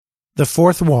The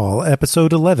Fourth Wall,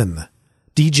 Episode 11,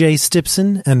 DJ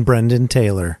Stipsen and Brendan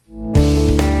Taylor.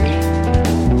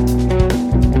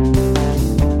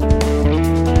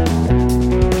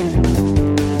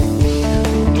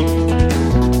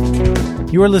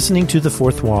 You are listening to The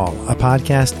Fourth Wall, a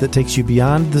podcast that takes you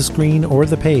beyond the screen or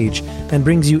the page and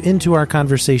brings you into our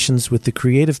conversations with the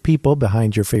creative people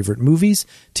behind your favorite movies,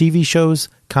 TV shows,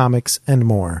 comics, and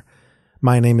more.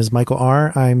 My name is Michael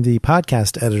R. I'm the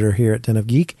podcast editor here at Den of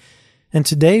Geek, and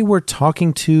today we're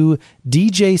talking to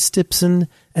DJ Stipsen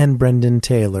and Brendan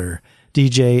Taylor.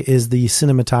 DJ is the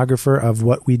cinematographer of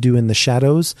What We Do in the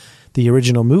Shadows, the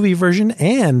original movie version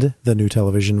and the new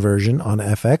television version on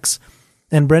FX,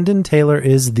 and Brendan Taylor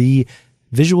is the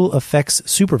visual effects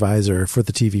supervisor for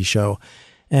the TV show.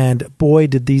 And boy,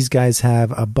 did these guys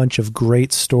have a bunch of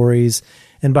great stories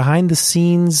and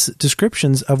behind-the-scenes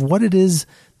descriptions of what it is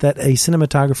that a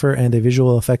cinematographer and a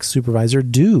visual effects supervisor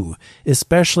do,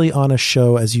 especially on a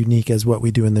show as unique as What We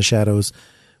Do in the Shadows,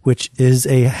 which is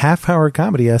a half-hour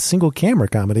comedy, a single-camera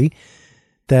comedy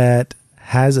that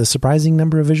has a surprising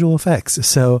number of visual effects.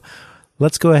 So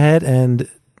let's go ahead and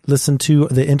listen to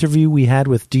the interview we had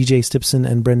with DJ Stipsen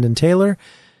and Brendan Taylor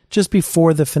just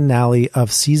before the finale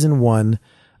of Season 1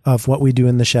 of What We Do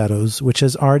in the Shadows, which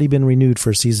has already been renewed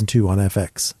for Season 2 on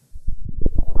FX.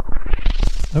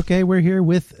 Okay, we're here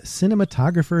with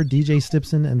cinematographer DJ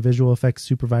Stipsen and visual effects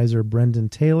supervisor Brendan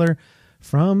Taylor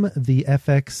from the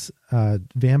FX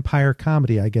vampire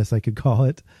comedy, I guess I could call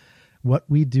it, What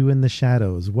We Do in the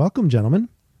Shadows. Welcome, gentlemen.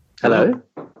 Hello.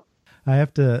 I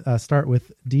have to start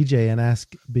with DJ and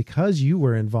ask, because you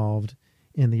were involved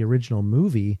in the original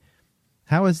movie,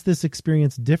 how has this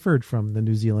experience differed from the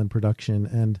New Zealand production?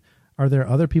 And are there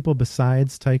other people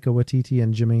besides Taika Waititi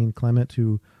and Jermaine Clement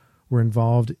who were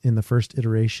involved in the first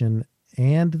iteration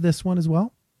and this one as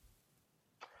well?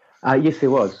 Yes, there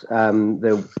was.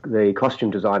 The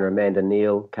costume designer, Amanda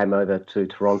Neal, came over to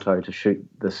Toronto to shoot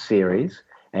the series,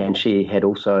 and she had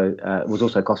also was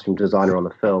also costume designer on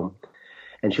the film.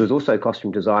 And she was also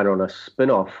costume designer on a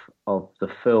spin-off of the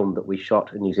film that we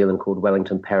shot in New Zealand called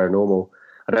Wellington Paranormal.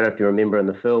 I don't know if you remember, in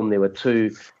the film there were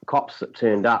two cops that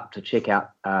turned up to check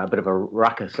out a bit of a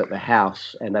ruckus at the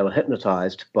house, and they were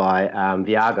hypnotised by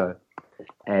Viago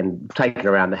and taken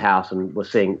around the house and were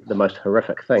seeing the most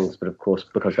horrific things. But of course,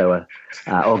 because they were,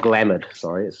 or glamoured,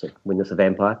 sorry, it's when there's a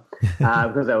vampire,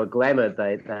 because they were glamoured,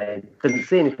 they didn't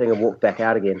see anything and walked back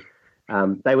out again.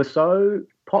 They were so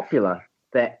popular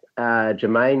that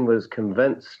Jermaine was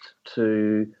convinced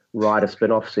to write a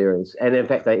spin-off series. And in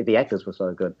fact, the actors were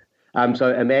so good.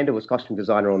 So Amanda was costume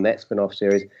designer on that spin-off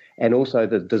series, and also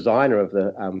the designer of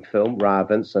the film, Ra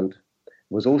Vincent,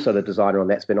 was also the designer on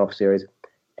that spin-off series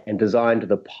and designed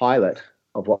the pilot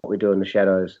of What We Do in the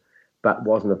Shadows, but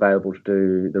wasn't available to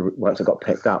do, once it got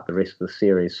picked up, the rest of the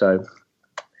series. So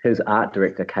his art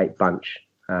director, Kate Bunch,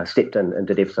 stepped in and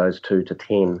did episodes 2 to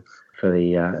 10 for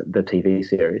the TV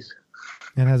series.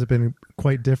 And has it been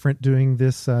quite different doing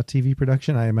this TV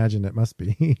production? I imagine it must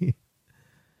be.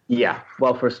 Yeah.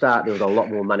 Well, for a start, there was a lot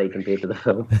more money compared to the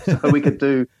film. So we could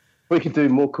do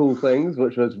more cool things,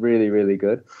 which was really, really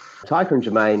good. Taika and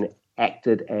Jermaine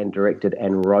acted and directed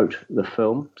and wrote the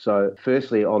film. So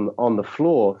firstly, on the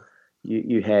floor,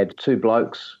 you had two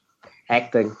blokes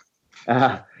acting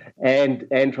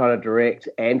and trying to direct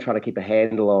and trying to keep a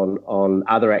handle on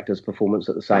other actors' performance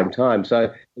at the same time.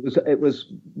 So it was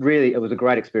a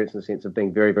great experience in the sense of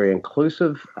being very, very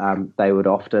inclusive. They would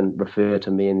often refer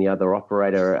to me and the other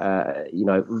operator,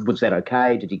 was that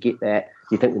okay? Did you get that?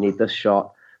 Do you think we need this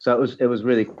shot? So it was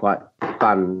really quite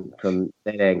fun from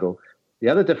that angle. The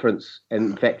other difference,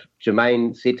 and in fact,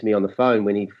 Jermaine said to me on the phone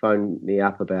when he phoned me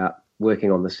up about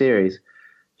working on the series,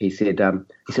 he said,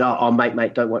 "Oh,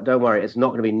 mate, don't worry. It's not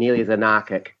going to be nearly as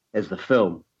anarchic as the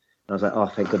film." And I was like, "Oh,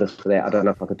 thank goodness for that. I don't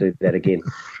know if I could do that again."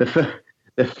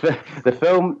 The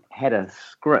film had a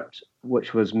script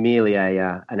which was merely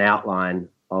an outline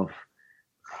of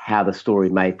how the story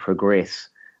may progress,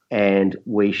 and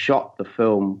we shot the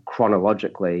film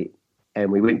chronologically,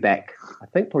 and we went back, I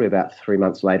think probably about 3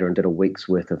 months later, and did a week's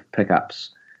worth of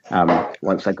pickups.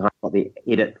 Once they got the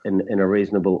edit in a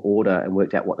reasonable order and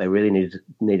worked out what they really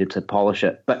needed to polish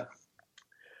it. But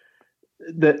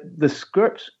the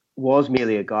script was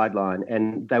merely a guideline,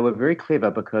 and they were very clever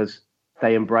because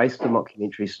they embraced the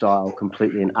mockumentary style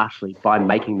completely and utterly by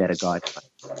making that a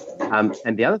guideline.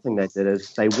 And the other thing they did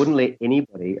is they wouldn't let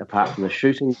anybody, apart from the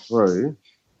shooting crew,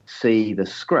 see the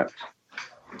script.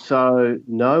 So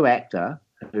no actor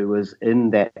who was in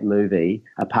that movie,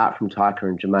 apart from Taika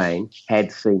and Jermaine,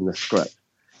 had seen the script.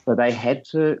 So they had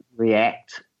to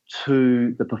react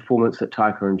to the performance that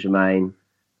Taika and Jermaine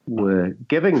were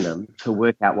giving them to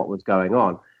work out what was going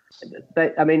on.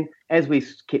 As we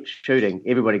kept shooting,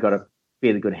 everybody got a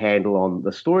fairly good handle on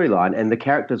the storyline, and the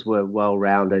characters were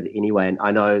well-rounded anyway. And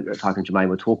I know that Tyke and Jermaine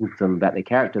were talking to them about their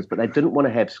characters, but they didn't want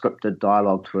to have scripted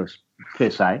dialogue to us per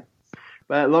se.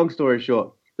 But long story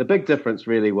short, the big difference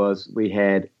really was we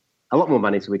had a lot more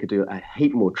money, so we could do a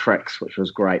heap more tricks, which was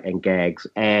great, and gags.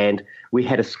 And we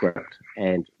had a script,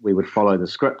 and we would follow the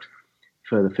script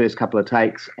for the first couple of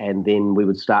takes, and then we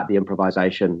would start the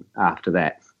improvisation after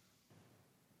that.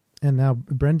 And now,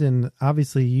 Brendan,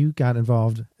 obviously you got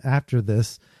involved after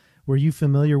this. Were you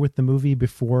familiar with the movie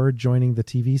before joining the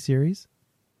TV series?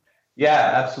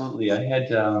 Yeah, absolutely.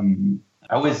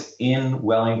 I was in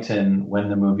Wellington when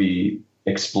the movie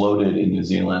exploded in New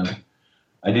Zealand.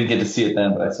 I did get to see it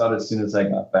then, but I saw it as soon as I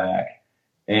got back.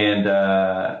 And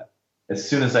as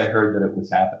soon as I heard that it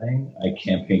was happening, I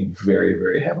campaigned very,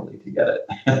 very heavily to get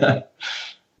it.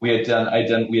 We had done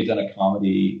a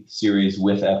comedy series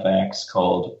with FX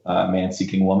called Man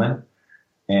Seeking Woman,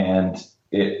 and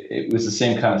it was the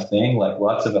same kind of thing, like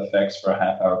lots of effects for a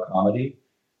half-hour comedy.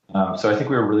 So I think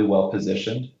we were really well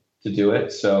positioned to do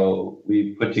it. So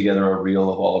we put together a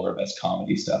reel of all of our best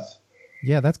comedy stuff.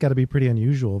 Yeah, that's got to be pretty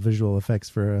unusual visual effects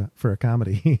for a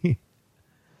comedy.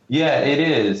 Yeah, it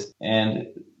is. And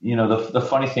the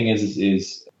funny thing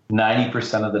is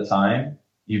 90% of the time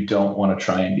you don't want to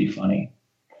try and be funny.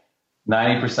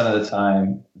 90% of the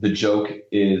time, the joke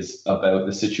is about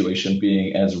the situation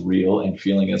being as real and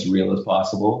feeling as real as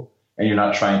possible. And you're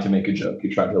not trying to make a joke.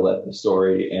 You're trying to let the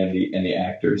story and the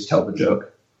actors tell the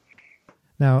joke.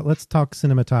 Now, let's talk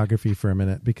cinematography for a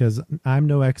minute, because I'm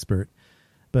no expert.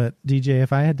 But DJ,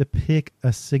 if I had to pick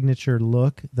a signature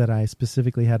look that I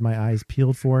specifically had my eyes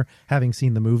peeled for, having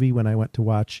seen the movie when I went to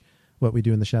watch What We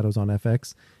Do in the Shadows on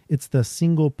FX, it's the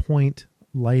single point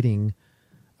lighting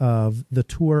of the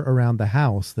tour around the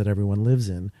house that everyone lives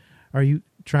in. Are you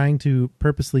trying to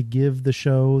purposely give the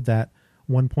show that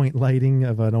one point lighting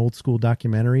of an old school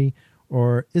documentary,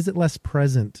 or is it less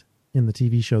present in the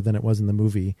TV show than it was in the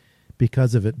movie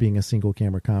because of it being a single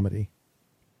camera comedy?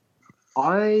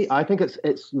 I think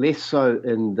it's less so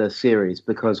in the series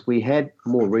because we had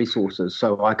more resources,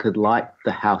 so I could light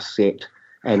the house set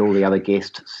and all the other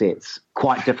guest sets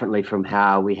quite differently from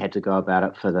how we had to go about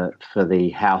it for the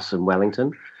house in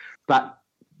Wellington. But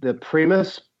the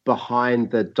premise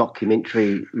behind the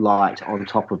documentary light on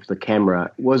top of the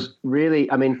camera was really,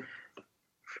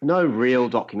 no real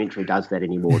documentary does that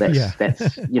anymore.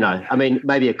 That's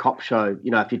maybe a cop show,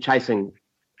 if you're chasing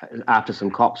after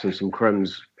some cops and some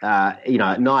crims, at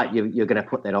night you're going to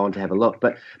put that on to have a look.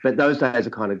 But those days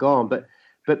are kind of gone.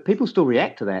 But people still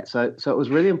react to that. So it was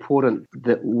really important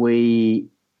that we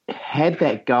had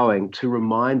that going to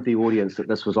remind the audience that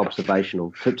this was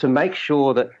observational, to make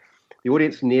sure that the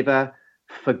audience never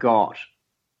forgot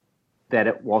that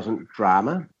it wasn't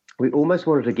drama. We almost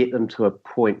wanted to get them to a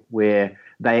point where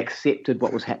they accepted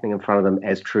what was happening in front of them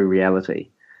as true reality.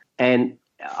 And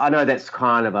I know that's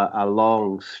kind of a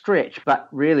long stretch, but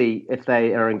really if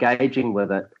they are engaging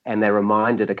with it and they're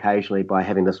reminded occasionally by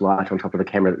having this light on top of the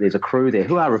camera that there's a crew there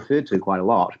who are referred to quite a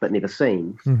lot but never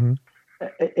seen,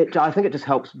 I think it just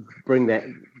helps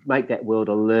make that world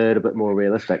a little bit more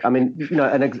realistic. An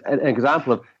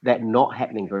example of that not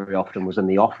happening very often was in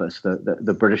The Office,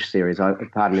 the British series.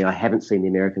 Pardon me, I haven't seen the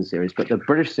American series, but the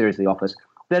British series, The Office,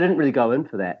 they didn't really go in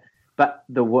for that. But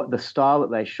the style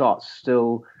that they shot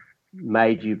still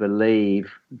made you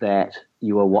believe that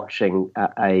you were watching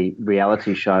a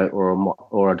reality show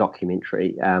or a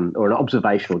documentary, or an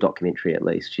observational documentary at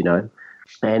least,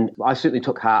 And I certainly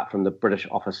took heart from the British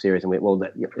Office series and went, well,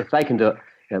 if they can do it,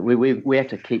 we have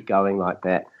to keep going like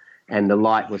that. And the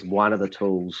light was one of the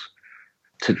tools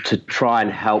to try and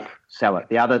help sell it.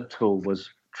 The other tool was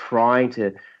trying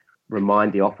to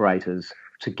remind the operators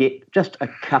to get just a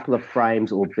couple of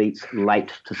frames or beats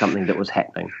late to something that was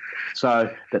happening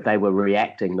so that they were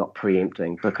reacting, not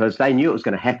preempting, because they knew it was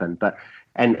going to happen.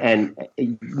 And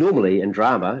normally in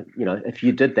drama, if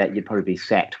you did that, you'd probably be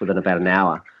sacked within about an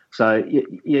hour. So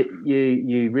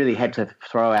you really had to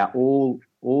throw out all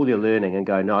your learning and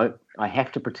go, no, I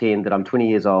have to pretend that I'm 20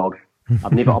 years old,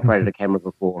 I've never operated a camera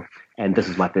before, and this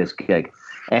is my first gig.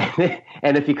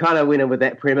 And if you kind of went in with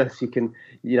that premise, you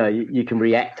can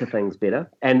react to things better.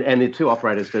 And the two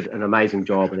operators did an amazing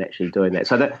job in actually doing that.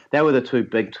 So that were the two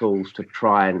big tools to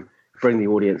try and bring the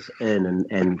audience in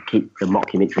and keep the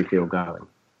mockumentary feel going.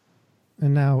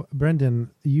 And now,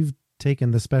 Brendan, you've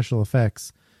taken the special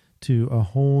effects to a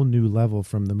whole new level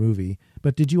from the movie.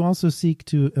 But did you also seek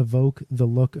to evoke the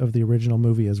look of the original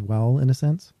movie as well, in a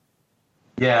sense?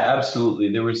 Yeah,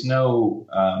 absolutely. There was no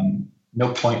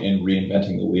point in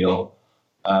reinventing the wheel.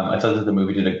 I thought that the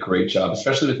movie did a great job,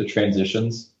 especially with the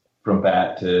transitions from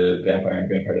bat to vampire and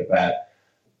vampire to bat.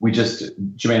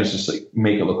 Jermaine was just like,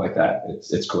 make it look like that.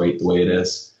 It's great the way it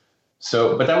is.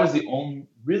 So, but that was the only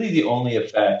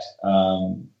effect.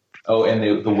 And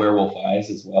the werewolf eyes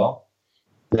as well,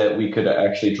 that we could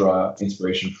actually draw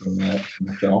inspiration from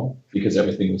the film, because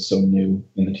everything was so new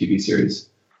in the TV series.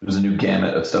 It was a new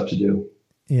gamut of stuff to do.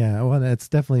 Yeah, well, that's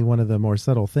definitely one of the more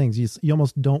subtle things. You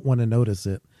almost don't want to notice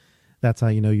it. That's how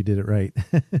you know you did it right.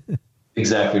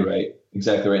 Exactly right.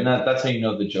 And that's how you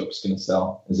know the joke's going to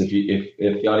sell. Is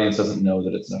if the audience doesn't know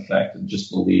that it's an effect and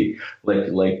just believe, like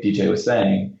DJ was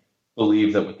saying,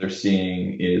 believe that what they're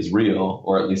seeing is real,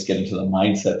 or at least get into the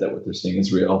mindset that what they're seeing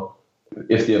is real.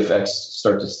 If the effects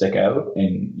start to stick out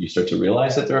and you start to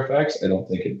realize that they're effects, I don't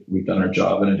think we've done our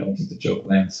job, and I don't think the joke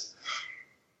lands.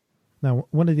 Now,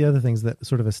 one of the other things that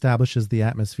sort of establishes the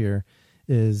atmosphere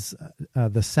is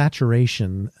the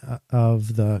saturation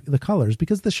of the colors,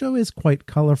 because the show is quite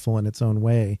colorful in its own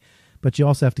way, but you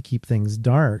also have to keep things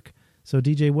dark. So,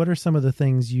 DJ, what are some of the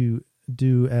things you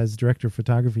do as director of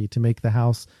photography to make the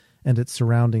house and its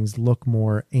surroundings look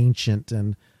more ancient?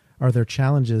 And are there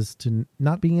challenges to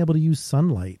not being able to use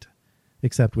sunlight,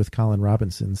 except with Colin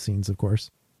Robinson's scenes, of course?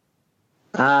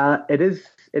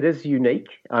 It is unique,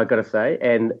 I've got to say.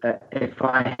 And if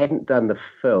I hadn't done the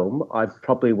film, I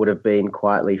probably would have been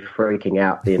quietly freaking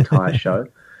out the entire show.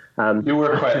 You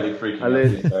were quietly freaking out the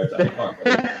entire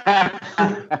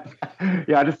time.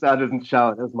 Yeah, I didn't show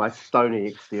it. It was my stony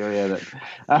exterior.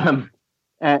 I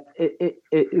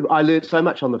learned so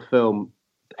much on the film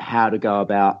how to go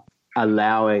about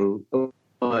allowing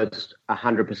almost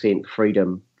 100%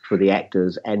 freedom for the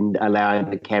actors and allowing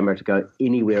the camera to go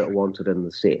anywhere it wanted in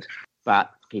the set, but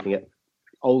keeping it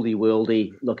oldie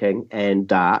worldy looking and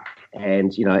dark.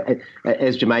 And, you know,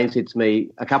 as Jermaine said to me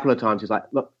a couple of times, he's like,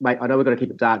 look, mate, I know we're going to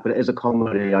keep it dark, but it is a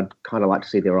comedy. I'd kind of like to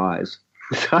see their eyes.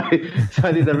 So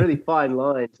there's a really fine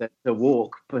line to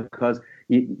walk, because,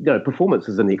 you know, performance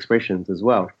is in the expressions as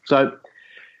well. So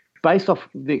based off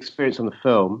the experience on the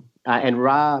film, and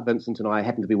Ra Vincent and I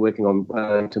happened to be working on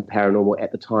Wellington Paranormal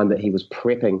at the time that he was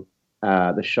prepping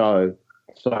the show,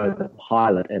 so the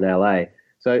pilot in LA.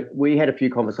 So we had a few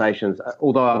conversations,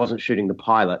 although I wasn't shooting the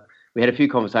pilot, we had a few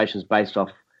conversations based off,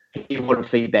 he wanted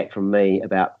feedback from me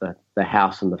about the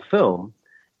house and the film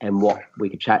and what we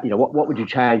could change, you know, what would you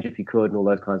change if you could, and all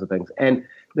those kinds of things. And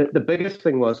the biggest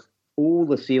thing was all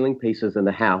the ceiling pieces in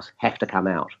the house have to come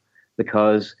out,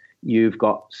 because you've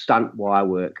got stunt wire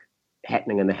work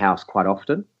happening in the house quite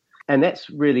often. And that's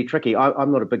really tricky.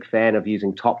 I'm not a big fan of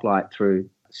using top light through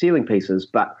ceiling pieces,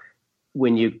 but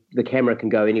when the camera can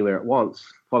go anywhere it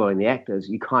wants following the actors,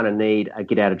 you kind of need a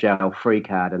get out of jail free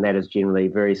card, and that is generally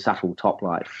very subtle top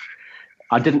light.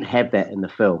 I didn't have that in the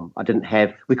film.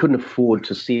 We couldn't afford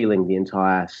to ceiling the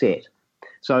entire set.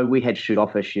 So we had shoot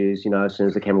off issues, you know, as soon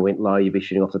as the camera went low, you'd be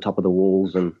shooting off the top of the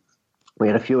walls, and we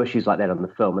had a few issues like that on the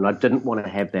film, and I didn't want to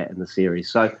have that in the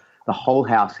series. So the whole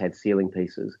house had ceiling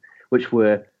pieces, which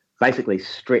were basically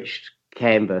stretched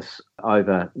canvas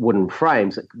over wooden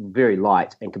frames that were very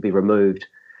light and could be removed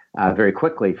very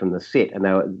quickly from the set. And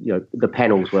they were, you know, the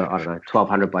panels were, I don't know,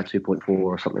 1200 by 2.4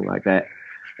 or something like that.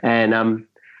 And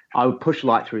I would push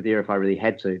light through there if I really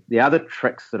had to. The other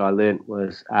tricks that I learned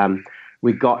was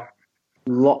we got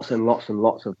lots and lots and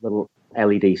lots of little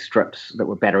LED strips that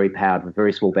were battery powered with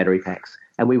very small battery packs,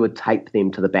 and we would tape them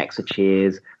to the backs of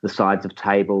chairs, the sides of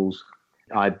tables.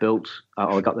 I built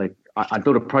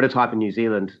a prototype in New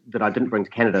Zealand that I didn't bring to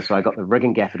Canada, so I got the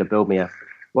rigging gaffer to build me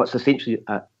what's essentially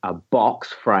a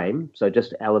box frame, so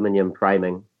just aluminium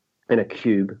framing in a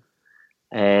cube,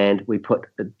 and we put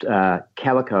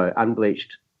calico,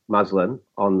 unbleached muslin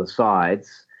on the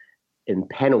sides in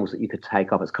panels that you could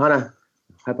take off. It's kind of,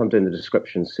 I hope I'm doing the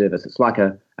description service. It's like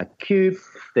a cube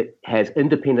that has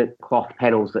independent cloth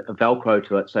panels that are Velcro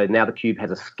to it. So now the cube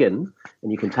has a skin,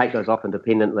 and you can take those off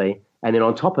independently. And then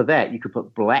on top of that, you could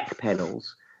put black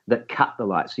panels that cut the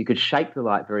light. So you could shape the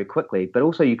light very quickly, but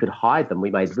also you could hide them.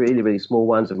 We made really, really small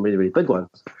ones and really, really big ones.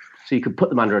 So you could put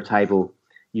them under a table.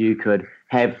 You could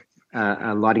have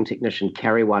a lighting technician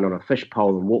carry one on a fish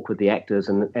pole and walk with the actors.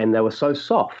 And they were so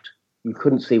soft, you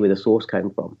couldn't see where the source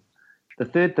came from. The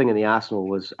third thing in the arsenal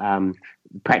was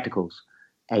practicals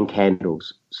and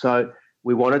candles. So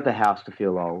we wanted the house to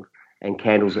feel old, and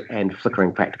candles and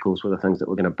flickering practicals were the things that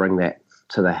were going to bring that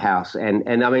to the house.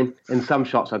 And I mean, in some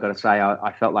shots, I've got to say,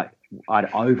 I felt like I'd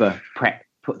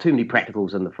put too many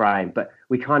practicals in the frame, but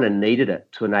we kind of needed it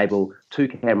to enable two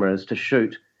cameras to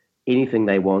shoot anything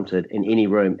they wanted in any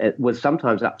room. It was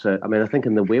sometimes up to, I mean, I think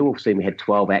in the werewolf scene, we had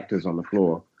 12 actors on the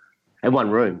floor. in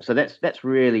one room. So that's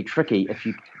really tricky if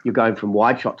you're going from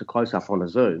wide shot to close up on a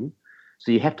zoom.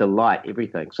 So you have to light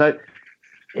everything. So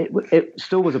it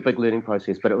still was a big learning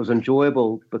process, but it was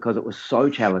enjoyable because it was so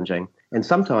challenging. And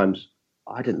sometimes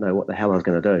I didn't know what the hell I was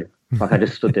going to do. Like I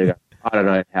just stood there going, I don't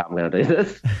know how I'm going to do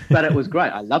this. But it was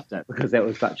great. I loved it because that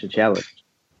was such a challenge.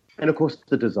 And of course,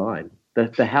 the design.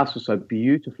 The house was so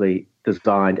beautifully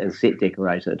designed and set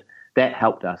decorated. That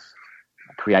helped us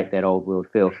create that old world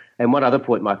feel. And one other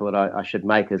point, Michael, that I should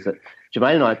make is that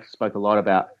Jermaine and I spoke a lot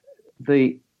about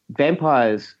the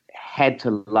vampires had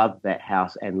to love that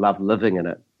house and love living in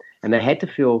it. And they had to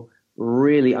feel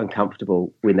really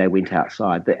uncomfortable when they went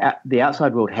outside. The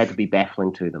outside world had to be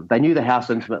baffling to them. They knew the house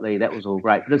intimately. That was all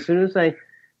great. But as soon as they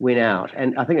went out,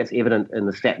 and I think it's evident in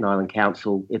the Staten Island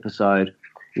Council episode,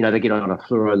 they get on a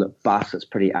fluoro-lit bus. It's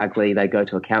pretty ugly. They go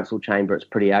to a council chamber. It's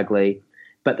pretty ugly.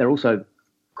 But they're also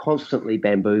constantly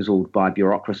bamboozled by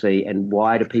bureaucracy and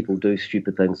why do people do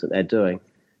stupid things that they're doing.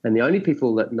 And the only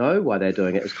people that know why they're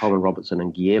doing it is Coleman Robertson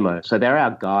and Guillermo. So they're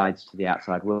our guides to the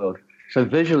outside world. So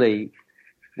visually,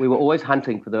 we were always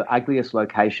hunting for the ugliest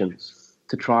locations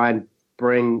to try and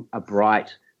bring a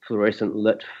bright, fluorescent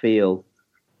lit feel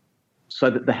so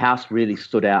that the house really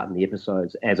stood out in the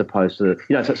episodes as opposed to,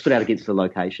 so it stood out against the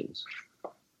locations.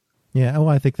 Yeah, well,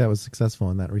 I think that was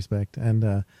successful in that respect.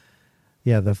 And,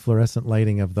 the fluorescent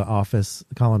lighting of the office,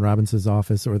 Colin Robinson's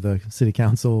office or the city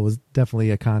council was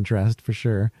definitely a contrast for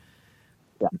sure.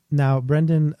 Yeah. Now,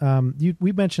 Brendan,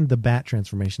 we mentioned the bat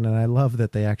transformation, and I love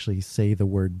that they actually say the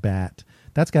word bat.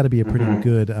 That's got to be a pretty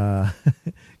good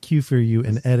cue for you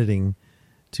in editing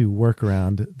to work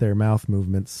around their mouth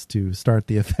movements to start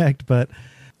the effect. But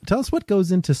tell us what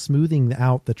goes into smoothing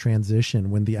out the transition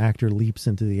when the actor leaps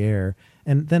into the air,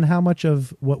 and then how much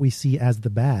of what we see as the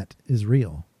bat is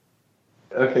real.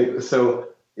 Okay, so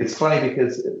it's funny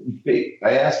because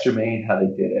I asked Jermaine how they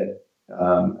did it,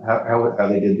 how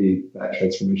they did the bat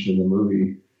transformation in the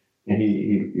movie, and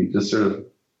he just sort of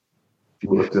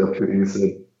looked up and he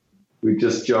said, "We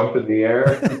just jump in the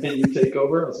air and you take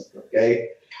over." I was like, "Okay,"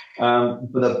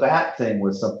 but the bat thing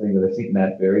was something that I think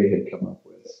Matt Berry had come up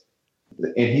with,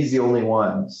 and he's the only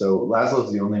one. So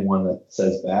Laszlo's the only one that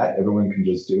says bat. Everyone can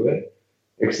just do it,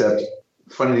 except.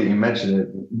 Funny that you mentioned it.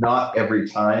 Not every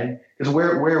time, because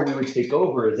where we would take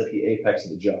over is at the apex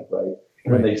of the jump, right?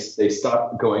 When they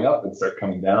stop going up and start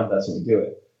coming down, that's when we do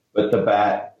it. But the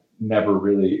bat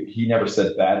he never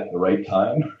said bat at the right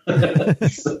time.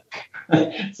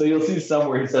 So you'll see some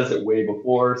where he says it way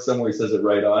before, some where he says it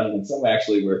right on, and some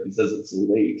actually where he says it's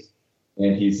late,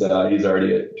 and he's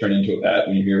already turned into a bat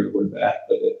when you hear the word bat.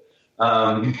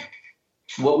 But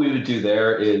what we would do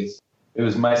there is. It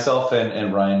was myself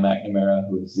and Ryan McNamara,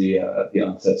 who was the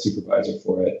on-set supervisor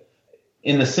for it.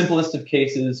 In the simplest of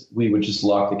cases, we would just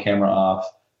lock the camera off,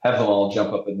 have them all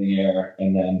jump up in the air,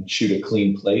 and then shoot a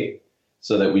clean plate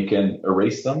so that we can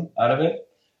erase them out of it.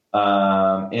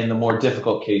 In the more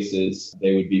difficult cases,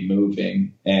 they would be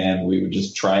moving, and we would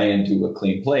just try and do a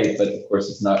clean plate. But of course,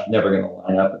 it's never going to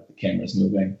line up if the camera's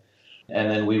moving. And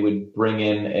then we would bring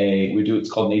in it's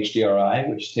called an HDRI,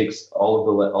 which takes all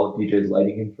of DJ's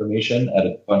lighting information at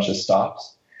a bunch of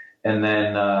stops. And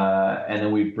then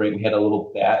we had a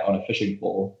little bat on a fishing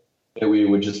pole that we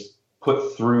would just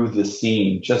put through the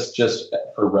scene just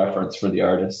for reference for the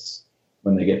artists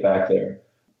when they get back there.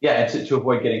 Yeah, and to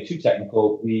avoid getting too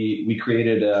technical, we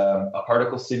created a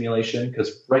particle simulation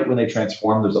because right when they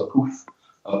transform, there's a poof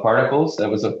of particles. That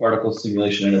was a particle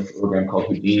simulation in a program called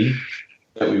Houdini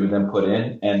that we would then put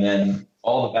in, and then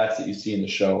all the bats that you see in the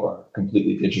show are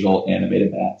completely digital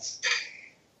animated bats.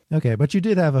 Okay, but you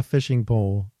did have a fishing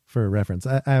pole for reference.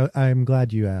 I'm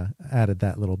glad you added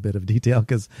that little bit of detail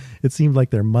because it seemed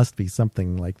like there must be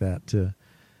something like that too.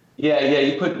 Yeah.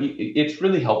 It's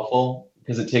really helpful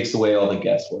because it takes away all the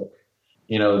guesswork.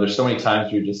 There's so many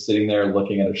times you're just sitting there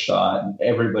looking at a shot, and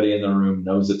everybody in the room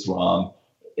knows it's wrong.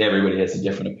 Everybody has a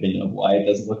different opinion of why it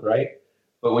doesn't look right.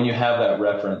 But when you have that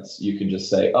reference, you can just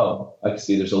say, oh, I can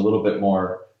see there's a little bit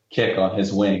more kick on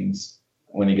his wings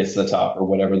when he gets to the top or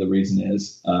whatever the reason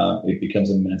is. It becomes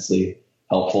immensely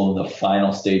helpful in the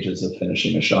final stages of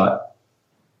finishing a shot.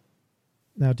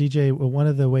 Now, DJ, one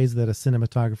of the ways that a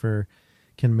cinematographer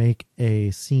can make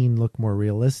a scene look more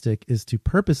realistic is to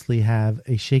purposely have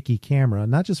a shaky camera,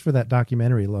 not just for that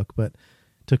documentary look, but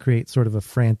to create sort of a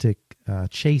frantic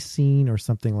chase scene or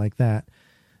something like that.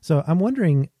 So I'm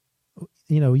wondering,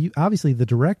 obviously the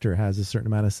director has a certain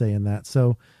amount of say in that.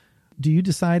 So do you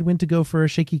decide when to go for a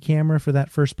shaky camera for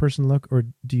that first person look, or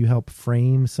do you help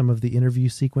frame some of the interview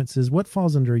sequences? What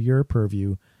falls under your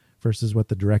purview versus what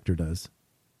the director does?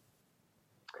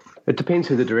 It depends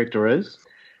who the director is.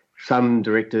 Some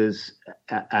directors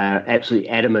are absolutely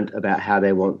adamant about how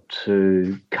they want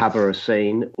to cover a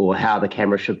scene or how the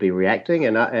camera should be reacting,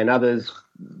 and others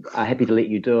are happy to let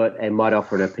you do it and might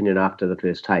offer an opinion after the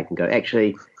first take and go,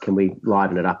 actually, can we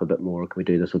liven it up a bit more, or can we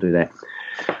do this or do that?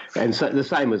 And so the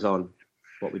same was on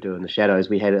what we do in the shadows.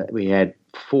 We had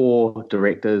 4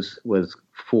 directors with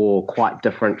 4 quite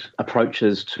different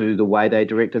approaches to the way they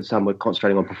directed. Some were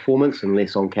concentrating on performance and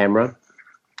less on camera.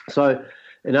 So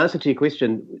in answer to your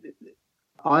question,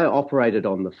 I operated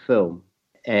on the film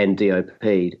and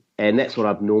DOP'd, and that's what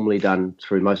I've normally done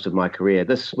through most of my career.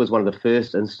 This was one of the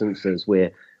first instances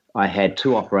where I had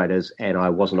 2 operators and I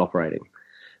wasn't operating.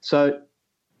 So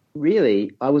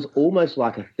really, I was almost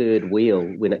like a third wheel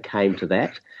when it came to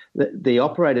that. The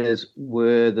operators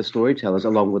were the storytellers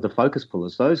along with the focus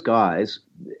pullers. Those guys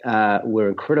were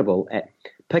incredible at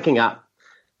picking up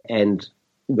and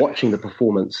watching the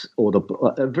performance or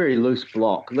a very loose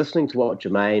block, listening to what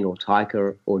Jermaine or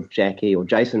Taika or Jackie or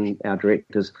Jason, our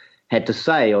directors, had to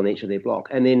say on each of their block,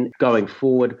 and then going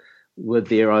forward with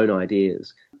their own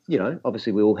ideas. You know,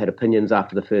 obviously we all had opinions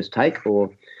after the first take, or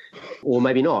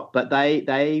maybe not, but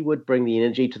they would bring the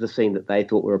energy to the scene that they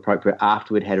thought were appropriate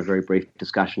after we'd had a very brief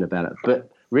discussion about it. But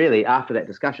really, after that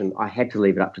discussion, I had to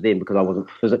leave it up to them because I wasn't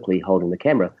physically holding the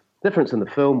camera. The difference in the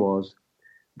film was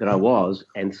that I was,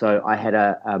 and so I had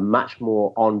a much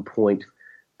more on-point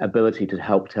ability to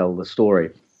help tell the story.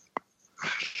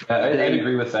 I'd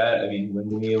agree with that. I mean, when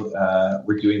we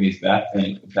were doing these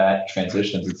bat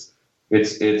transitions,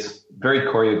 it's very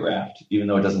choreographed, even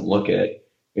though it doesn't look it.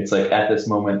 It's like at this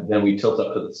moment, then we tilt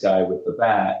up to the sky with the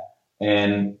bat,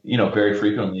 and very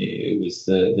frequently it was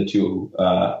the 2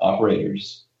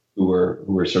 operators who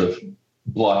were sort of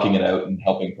blocking it out and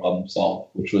helping problem solve,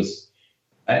 which was,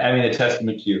 I mean, a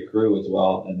testament to your crew as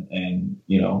well, and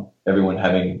everyone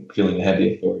feeling the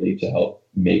heavy authority to help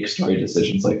make story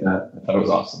decisions like that. I thought it was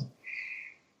awesome.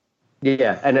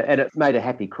 Yeah, and it made a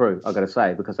happy crew, I've got to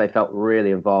say, because they felt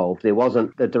really involved. There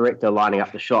wasn't the director lining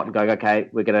up the shot and going, okay,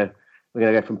 we're gonna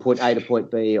go from point A to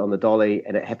point B on the dolly,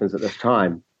 and it happens at this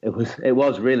time. It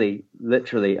was really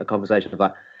literally a conversation of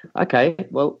like, okay,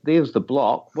 well, there's the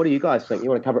block. What do you guys think? You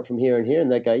want to cover it from here and here?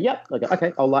 And they go, yep. I go,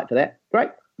 okay, I'll light to that. Great.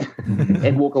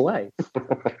 And walk away.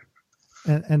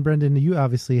 And Brendan, you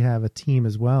obviously have a team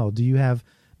as well. Do you have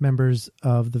members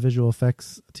of the visual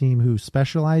effects team who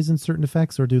specialize in certain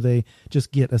effects, or do they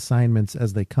just get assignments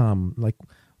as they come? Like,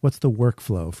 what's the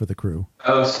workflow for the crew?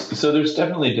 Oh, so there's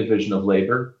definitely a division of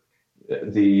labor.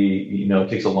 It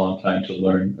takes a long time to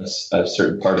learn a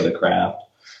certain part of the craft.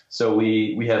 So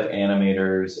we have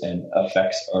animators and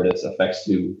effects artists, effects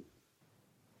to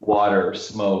water,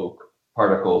 smoke,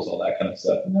 particles, all that kind of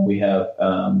stuff. And then we have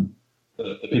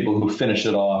the people who finish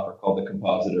it off are called the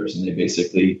compositors, and they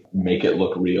basically make it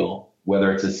look real,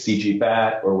 whether it's a CG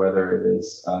bat or whether it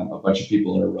is a bunch of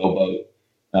people in a rowboat.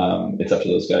 It's up to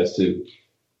those guys to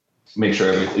make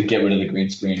sure get rid of the green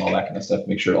screen, all that kind of stuff,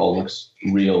 make sure it all looks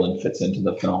real and fits into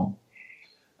the film.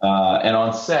 And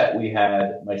on set, we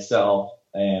had myself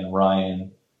and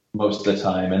Ryan most of the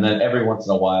time. And then every once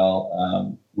in a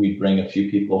while, we'd bring a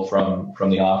few people from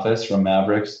the office, from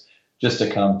Mavericks, just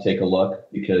to come take a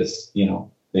look because,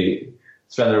 they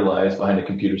spend their lives behind a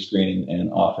computer screen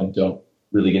and often don't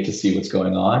really get to see what's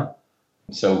going on.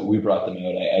 So we brought them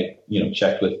out. I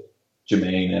checked with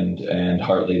Jermaine and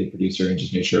Hartley, the producer, and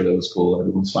just made sure that was cool.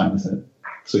 Everyone's fine with it.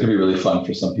 So it can be really fun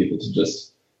for some people to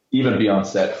just even be on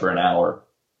set for an hour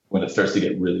when it starts to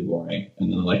get really boring.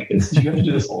 And then like, do you have to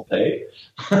do this whole day?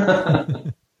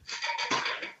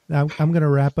 Now, I'm going to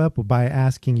wrap up by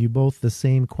asking you both the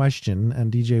same question,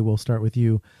 and DJ, we'll start with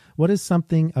you. What is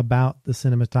something about the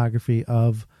cinematography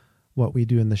of what we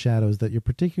do in the shadows that you're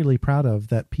particularly proud of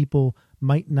that people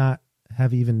might not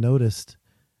have even noticed,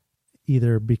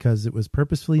 either because it was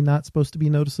purposefully not supposed to be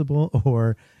noticeable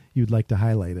or you'd like to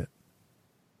highlight it?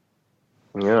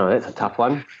 Yeah, that's a tough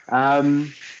one.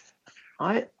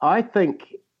 I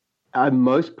think I'm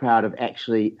most proud of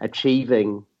actually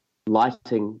achieving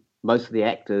lighting most of the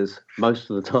actors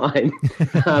most of the time,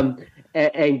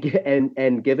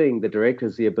 and giving the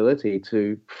directors the ability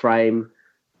to frame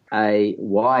a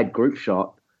wide group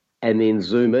shot and then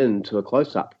zoom in to a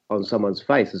close-up on someone's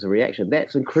face as a reaction.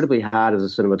 That's incredibly hard as a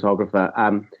cinematographer,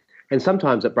 and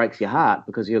sometimes it breaks your heart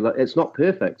because it's not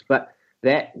perfect, but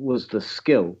that was the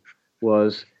skill.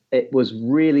 It was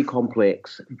really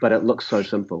complex, but it looks so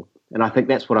simple. And I think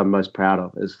that's what I'm most proud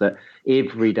of, is that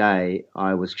every day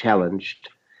I was challenged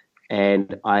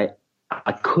and I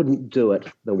couldn't do it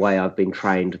the way I've been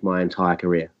trained my entire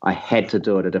career. I had to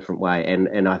do it a different way,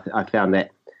 and I found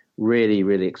that really,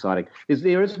 really exciting.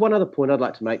 There is one other point I'd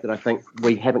like to make that I think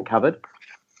we haven't covered,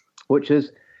 which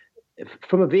is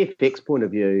from a VFX point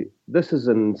of view, this is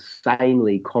an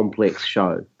insanely complex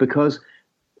show because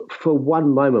for one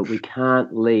moment we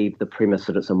can't leave the premise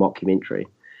that it's a mockumentary.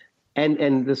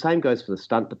 And the same goes for the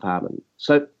stunt department.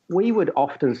 So we would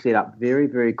often set up very,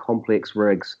 very complex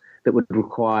rigs that would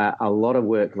require a lot of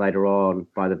work later on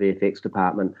by the VFX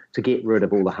department to get rid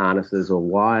of all the harnesses or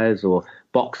wires or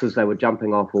boxes they were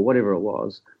jumping off or whatever it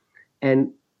was.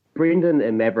 And Brendan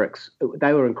and Mavericks,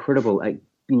 they were incredible at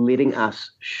letting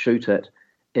us shoot it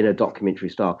in a documentary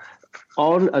style.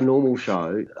 On a normal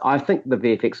show, I think the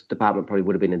VFX department probably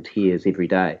would have been in tears every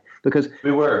day because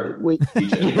we were.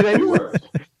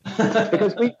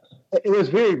 Because it was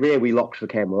very rare we locked the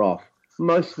camera off.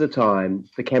 Most of the time,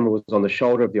 the camera was on the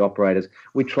shoulder of the operators.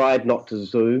 We tried not to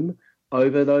zoom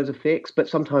over those effects, but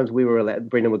sometimes we were allowed,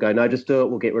 Brendan would go, no, just do it,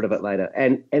 we'll get rid of it later.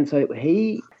 And so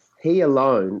he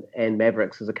alone and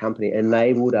Mavericks as a company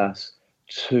enabled us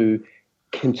to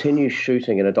continue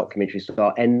shooting in a documentary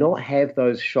style and not have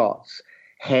those shots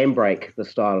handbrake the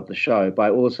style of the show by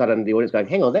all of a sudden the audience going,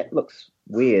 hang on, that looks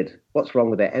weird. What's wrong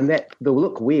with that? And that the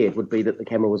look weird would be that the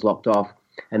camera was locked off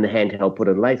and the handheld put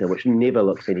in later, which never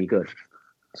looks any good.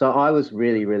 So I was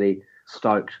really, really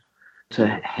stoked to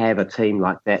have a team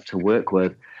like that to work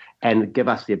with and give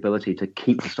us the ability to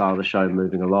keep the style of the show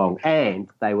moving along. And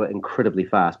they were incredibly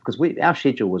fast because our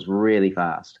schedule was really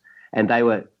fast. And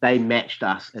they matched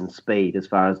us in speed as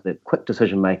far as the quick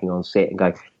decision-making on set and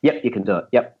going, yep, you can do it.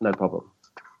 Yep, no problem.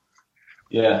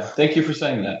 Yeah, thank you for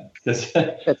saying that. Because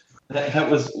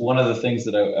that was one of the things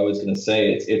that I was going to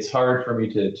say. It's hard for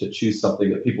me to choose something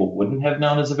that people wouldn't have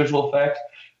known as a visual effect.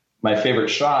 My favorite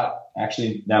shot,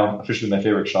 actually now officially my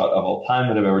favorite shot of all time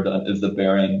that I've ever done, is the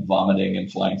Baron vomiting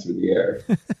and flying through the air.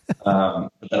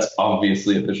 But that's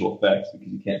obviously a visual effect because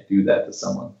you can't do that to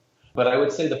someone. But I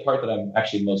would say the part that I'm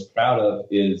actually most proud of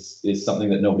is something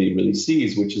that nobody really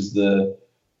sees, which is the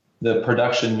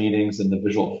production meetings and the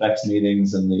visual effects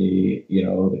meetings and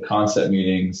the concept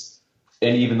meetings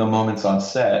and even the moments on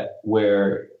set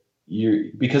where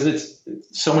because it's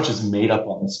so much is made up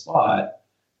on the spot,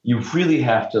 you really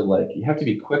have to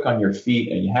be quick on your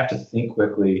feet and you have to think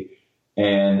quickly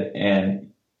and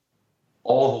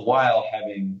all the while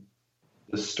having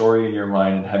the story in your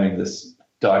mind and having this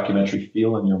documentary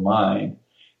feel in your mind.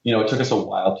 It took us a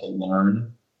while to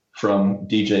learn from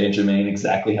DJ and Jermaine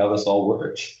exactly how this all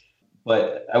worked.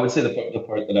 But I would say the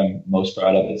part that I'm most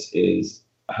proud of is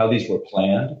how these were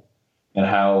planned and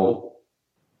how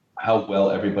well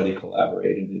everybody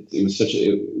collaborated. It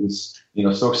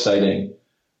was so exciting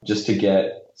just to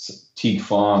get Teague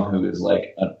Fong, who is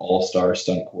like an all-star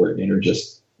stunt coordinator,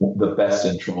 just the best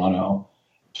in Toronto,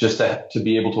 just to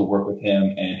be able to work with him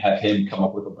and have him come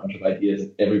up with a bunch of ideas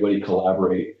and everybody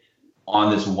collaborate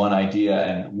on this one idea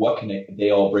and what can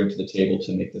they all bring to the table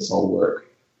to make this all work.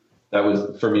 That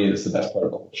was, for me, it's the best part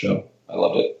of the whole show. I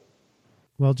loved it.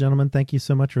 Well, gentlemen, thank you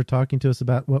so much for talking to us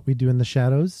about what we do in the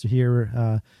shadows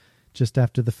here just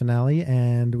after the finale,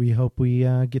 and we hope we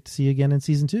get to see you again in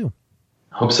season 2.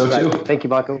 Hope so, too. Thank you,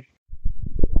 Michael.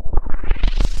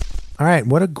 All right,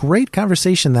 what a great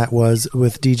conversation that was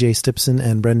with DJ Stipsen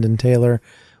and Brendan Taylor.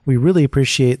 We really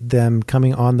appreciate them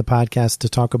coming on the podcast to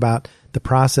talk about the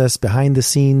process behind the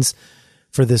scenes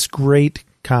for this great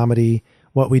comedy,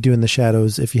 What We Do in the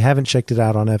Shadows. If you haven't checked it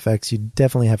out on FX, you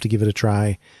definitely have to give it a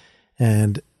try.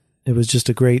 And it was just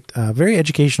a great, very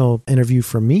educational interview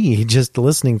for me, just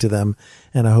listening to them.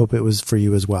 And I hope it was for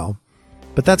you as well.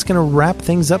 But that's going to wrap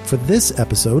things up for this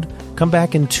episode. Come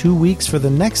back in 2 weeks for the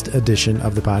next edition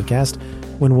of the podcast,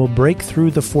 when we'll break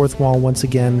through the fourth wall once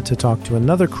again to talk to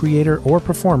another creator or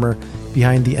performer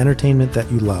behind the entertainment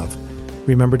that you love.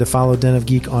 Remember to follow Den of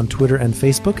Geek on Twitter and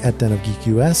Facebook at Den of Geek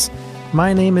US.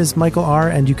 My name is Michael R.,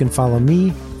 and you can follow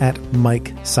me at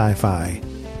Mike Sci-Fi.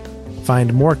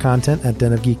 Find more content at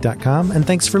denofgeek.com, and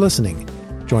thanks for listening.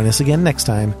 Join us again next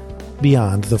time,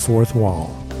 Beyond the Fourth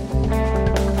Wall.